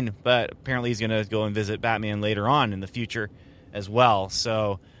fine. But apparently he's gonna go and visit Batman later on in the future as well.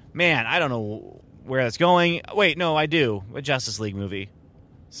 So, man, I don't know where that's going. Wait, no, I do. A Justice League movie.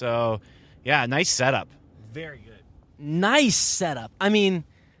 So, yeah, nice setup. Very good. Nice setup. I mean,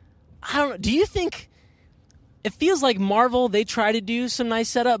 I don't know. Do you think it feels like Marvel, they try to do some nice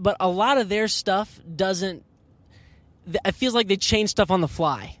setup, but a lot of their stuff doesn't. It feels like they change stuff on the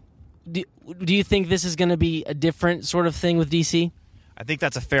fly. Do you think this is going to be a different sort of thing with DC? I think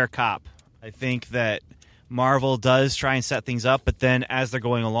that's a fair cop. I think that Marvel does try and set things up, but then as they're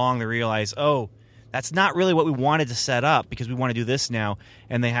going along, they realize, oh, that's not really what we wanted to set up because we want to do this now,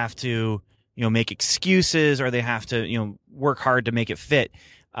 and they have to, make excuses or they have to, work hard to make it fit.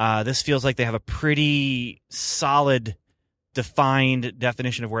 This feels like they have a pretty solid, defined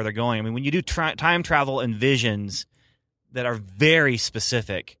definition of where they're going. I mean, when you do time travel and visions that are very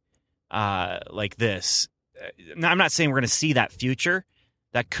specific, like this, I'm not saying we're going to see that future.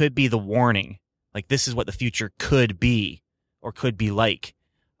 That could be the warning. Like, this is what the future could be or could be like.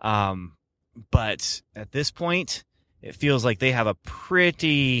 But at this point, it feels like they have a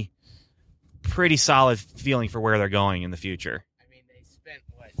pretty solid feeling for where they're going in the future.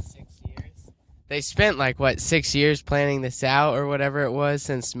 They spent 6 years planning this out or whatever it was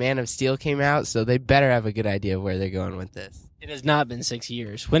since Man of Steel came out, so they better have a good idea of where they're going with this. It has not been 6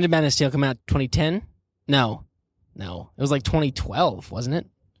 years. When did Man of Steel come out? 2010? No. It was 2012, wasn't it?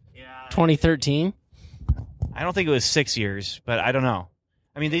 Yeah. 2013? I don't think it was 6 years, but I don't know.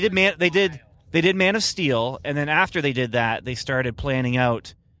 I mean, they did Man of Steel, and then after they did that, they started planning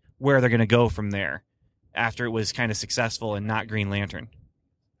out where they're going to go from there after it was kind of successful and not Green Lantern.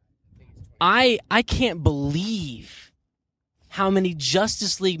 I can't believe how many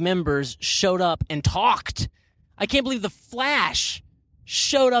Justice League members showed up and talked. I can't believe the Flash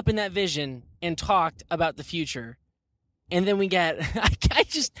showed up in that vision and talked about the future. And then we get,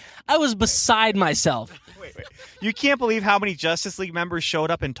 I was beside myself. Wait. You can't believe how many Justice League members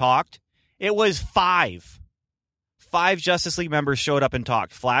showed up and talked? It was 5. 5 Justice League members showed up and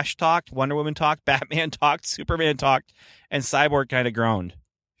talked. Flash talked, Wonder Woman talked, Batman talked, Superman talked, and Cyborg kind of groaned.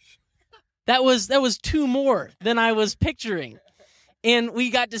 That was 2 more than I was picturing. And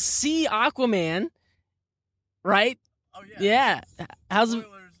we got to see Aquaman, right? Oh, yeah. Yeah. How's it?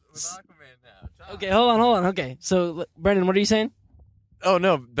 Spoilers with Aquaman now. Okay, hold on. Okay, so Brendan, what are you saying? Oh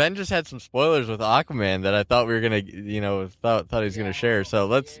no, Ben just had some spoilers with Aquaman that I thought we were gonna, thought he was gonna share. So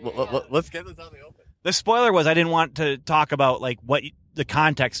let's get this out in the open. The spoiler was I didn't want to talk about like what the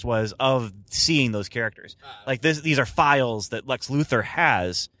context was of seeing those characters. Like these are files that Lex Luthor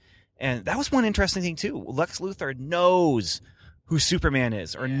has, and that was one interesting thing too. Lex Luthor knows who Superman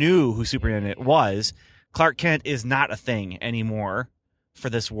is, or knew who Superman was. Clark Kent is not a thing anymore for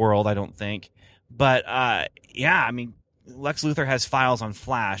this world, I don't think. But yeah, I mean, Lex Luthor has files on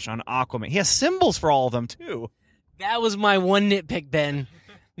Flash, on Aquaman. He has symbols for all of them too. That was my one nitpick, Ben,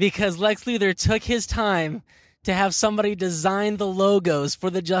 because Lex Luthor took his time to have somebody design the logos for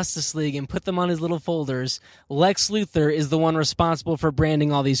the Justice League and put them on his little folders. Lex Luthor is the one responsible for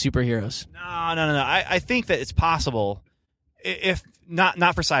branding all these superheroes. No. I think that it's possible, if not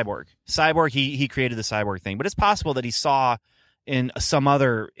for Cyborg. Cyborg, he created the Cyborg thing, but it's possible that he saw in some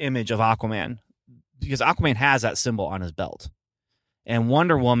other image of Aquaman, because Aquaman has that symbol on his belt, and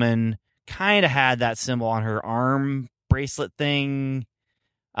Wonder Woman kind of had that symbol on her arm bracelet thing,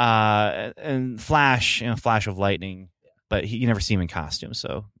 and Flash, Flash of Lightning, but you never see him in costume,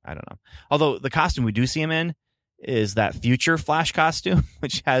 so I don't know. Although the costume we do see him in is that future Flash costume,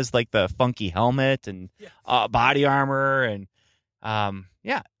 which has like the funky helmet and body armor, and I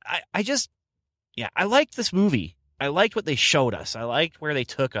liked this movie. I liked what they showed us. I liked where they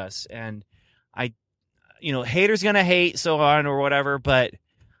took us, and haters gonna hate, so on or whatever, but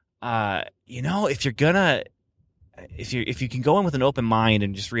if you can go in with an open mind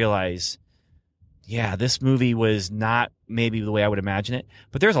and just realize, yeah, this movie was not maybe the way I would imagine it,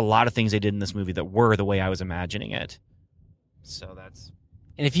 but there's a lot of things they did in this movie that were the way I was imagining it. So that's.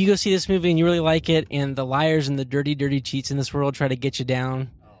 And if you go see this movie and you really like it, and the liars and the dirty, dirty cheats in this world try to get you down,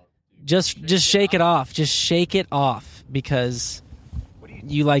 just shake it off. Just shake it off, because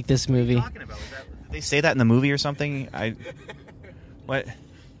you like this movie. What are you talking about? Did they say that in the movie or something? What?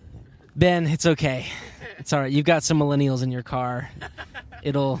 Ben, it's okay. It's all right. You've got some millennials in your car.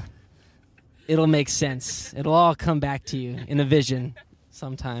 It'll make sense. It'll all come back to you in a vision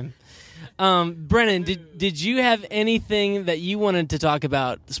sometime. Brennan, did you have anything that you wanted to talk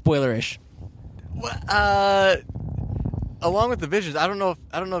about, spoilerish? Along with the visions, I don't know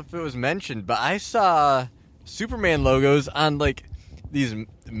if it was mentioned, but I saw Superman logos on like these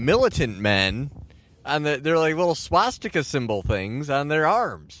militant men, on they're like little swastika symbol things on their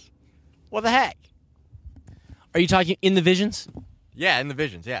arms. What the heck? Are you talking in the visions? Yeah, in the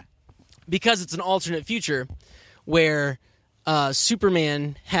visions, yeah. Because it's an alternate future where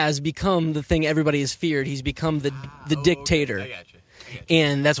Superman has become the thing everybody has feared. He's become the dictator. Okay. I got you.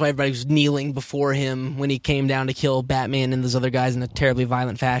 And that's why everybody was kneeling before him when he came down to kill Batman and those other guys in a terribly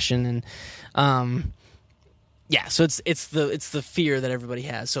violent fashion. And so it's the fear that everybody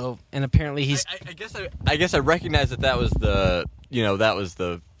has. So, and apparently he's. I guess I recognize that was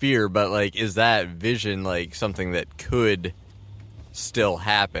the fear, but like, is that vision like something that could still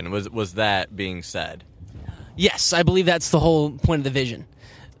happen? Was that being said? Yes, I believe that's the whole point of the vision.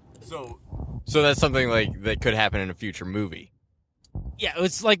 So that's something like that could happen in a future movie. Yeah,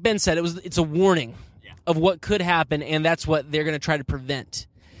 it's like Ben said. It's a warning of what could happen, and that's what they're going to try to prevent.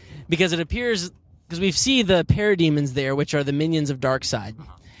 Because it appears, because we see the parademons there, which are the minions of Darkseid,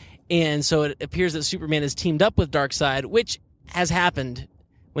 and so it appears that Superman has teamed up with Darkseid, which has happened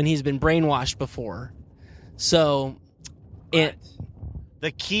when he's been brainwashed before. So,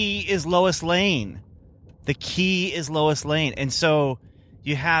 the key is Lois Lane. And so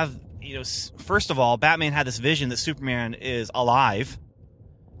you have, first of all, Batman had this vision that Superman is alive.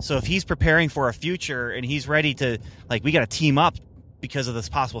 So if he's preparing for a future and he's ready to, like, we got to team up because of this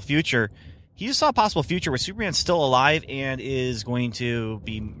possible future, he just saw a possible future where Superman's still alive and is going to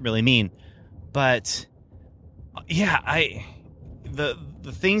be really mean. But yeah, the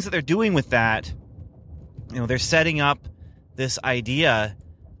things that they're doing with that, they're setting up this idea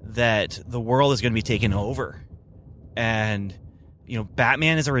that the world is going to be taken over, and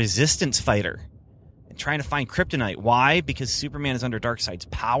Batman is a resistance fighter and trying to find kryptonite. Why? Because Superman is under Darkseid's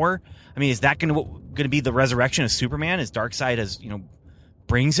power. I mean, is that going to be the resurrection of Superman? As Darkseid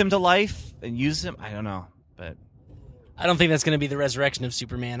brings him to life and uses him? I don't know, but I don't think that's going to be the resurrection of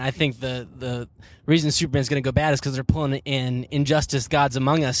Superman. I think the reason Superman's going to go bad is because they're pulling in Injustice Gods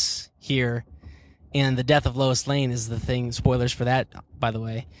Among Us here, and the death of Lois Lane is the thing. Spoilers for that, by the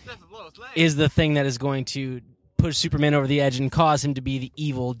way. Death of Lois Lane is the thing that is going to push Superman over the edge and cause him to be the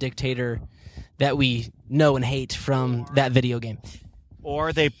evil dictator that we know and hate from that video game.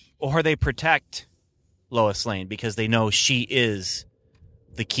 Or they protect Lois Lane because they know she is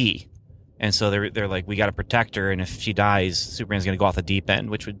the key. And so they're like, we got to protect her, and if she dies, Superman's going to go off the deep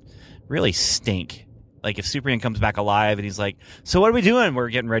end, which would really stink. Like, if Superman comes back alive and he's like, so what are we doing? We're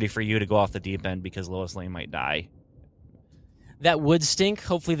getting ready for you to go off the deep end because Lois Lane might die. That would stink.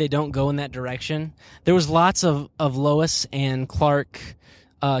 Hopefully they don't go in that direction. There was lots of Lois and Clark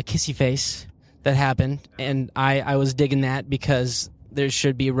kissy face that happened, and I was digging that because there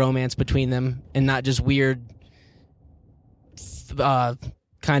should be a romance between them and not just weird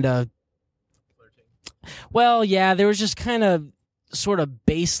kind of... Well, yeah, there was just kind of sort of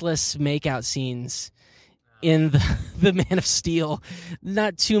baseless makeout scenes in the Man of Steel.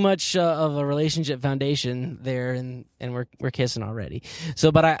 Not too much of a relationship foundation there, and we're kissing already.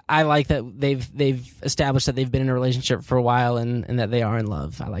 So, but I like that they've established that they've been in a relationship for a while and that they are in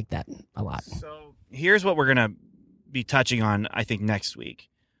love. I like that a lot. So here's what we're gonna be touching on, I think, next week.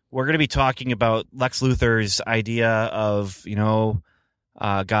 We're gonna be talking about Lex Luthor's idea of,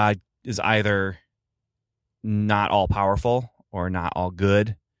 God is either not all powerful or not all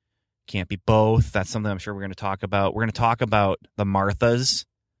good. Can't be both. That's something I'm sure we're going to talk about. We're going to talk about the Marthas.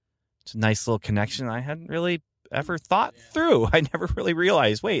 It's a nice little connection I hadn't really ever thought through. I never really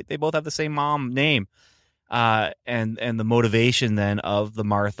realized, wait, they both have the same mom name. And the motivation then of the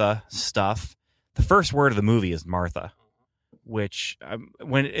Martha stuff. The first word of the movie is Martha, which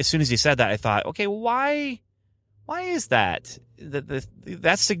as soon as he said that, I thought, okay, why is that?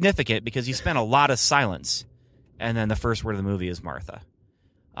 That's significant because you spent a lot of silence. And then the first word of the movie is Martha.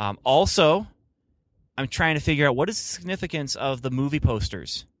 Also, I'm trying to figure out what is the significance of the movie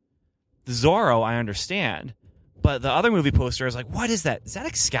posters. The Zorro, I understand. But the other movie poster is like, what is that? Is that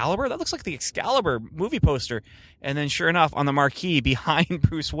Excalibur? That looks like the Excalibur movie poster. And then sure enough, on the marquee behind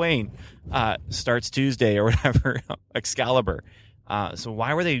Bruce Wayne, Starts Tuesday or whatever, Excalibur. So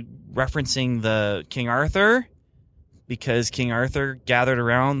why were they referencing the King Arthur? Because King Arthur gathered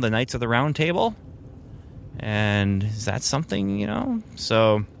around the Knights of the Round Table? And is that something,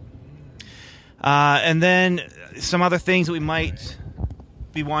 So, and then some other things that we might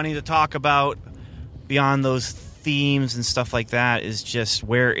be wanting to talk about beyond those themes and stuff like that is just,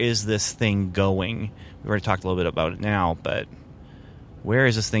 where is this thing going? We've already talked a little bit about it now, but where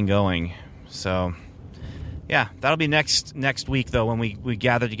is this thing going? So, yeah, that'll be next week, though, when we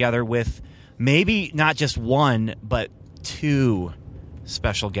gather together with maybe not just one, but two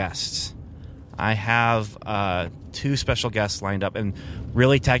special guests. I have 2 special guests lined up, and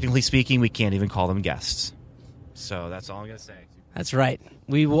really, technically speaking, we can't even call them guests. So that's all I'm going to say. That's right.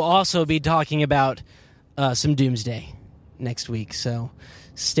 We will also be talking about some Doomsday next week, so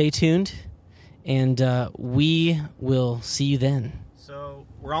stay tuned, and we will see you then. So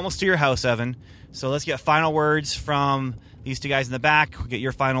we're almost to your house, Evan. So let's get final words from these 2 guys in the back. We'll get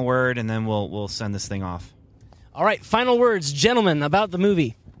your final word, and then we'll send this thing off. All right, final words, gentlemen, about the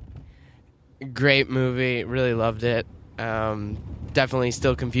movie. Great movie. Really loved it. Definitely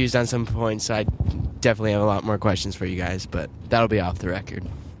still confused on some points. I definitely have a lot more questions for you guys, but that'll be off the record.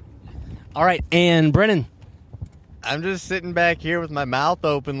 All right, and Brennan. I'm just sitting back here with my mouth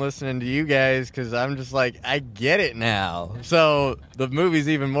open listening to you guys because I'm just like, I get it now. So the movie's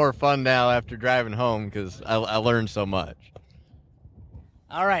even more fun now after driving home because I learned so much.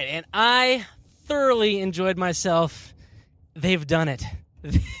 All right, and I thoroughly enjoyed myself. They've done it.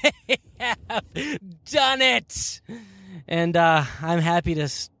 They have done it. And I'm happy to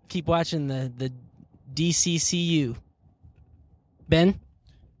keep watching the DCCU. Ben?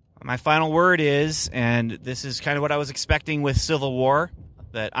 My final word is, and this is kind of what I was expecting with Civil War,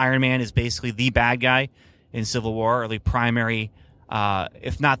 that Iron Man is basically the bad guy in Civil War, or the primary,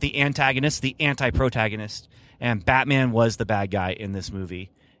 if not the antagonist, the anti-protagonist. And Batman was the bad guy in this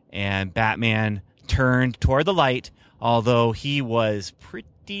movie. And Batman turned toward the light, although he was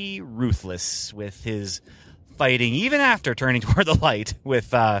pretty ruthless with his fighting, even after turning toward the light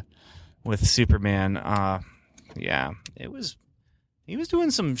with Superman. Yeah, he was doing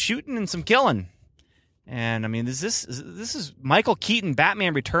some shooting and some killing. And I mean, this is Michael Keaton,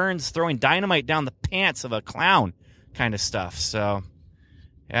 Batman Returns, throwing dynamite down the pants of a clown kind of stuff. So,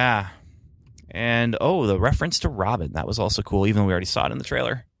 yeah. And the reference to Robin, that was also cool, even though we already saw it in the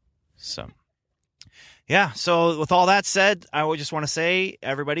trailer. So, yeah. So with all that said, I would just want to say,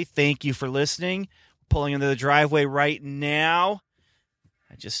 everybody, thank you for listening. pulling into the driveway right now.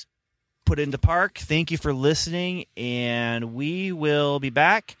 I just put into park. Thank you for listening, and we will be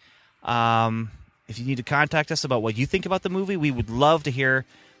back. If you need to contact us about what you think about the movie, we would love to hear,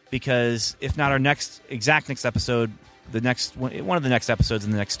 because if not our next episode, the next one of the next episodes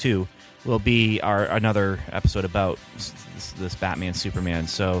in the next two will be another episode about this Batman Superman.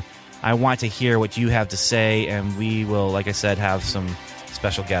 So I want to hear what you have to say, and we will, like I said, have some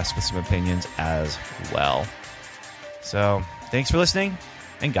special guests with some opinions as well. So thanks for listening,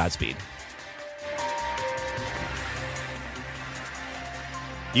 and Godspeed.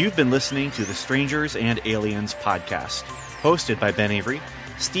 You've been listening to the Strangers and Aliens podcast, hosted by Ben Avery,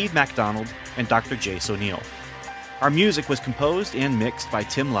 Steve MacDonald, and Dr. Jace O'Neill. Our music was composed and mixed by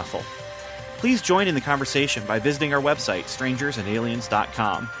Tim Leffel. Please join in the conversation by visiting our website,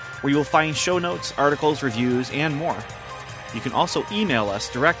 strangersandaliens.com, where you will find show notes, articles, reviews, and more. You can also email us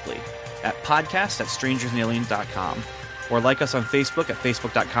directly at podcast@strangersandaliens.com, or like us on Facebook at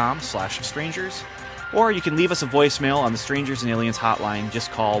facebook.com/strangers, or you can leave us a voicemail on the Strangers and Aliens hotline.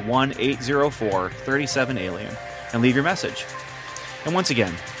 Just call 1-804-37-ALIEN and leave your message. And once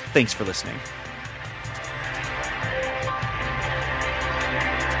again, thanks for listening.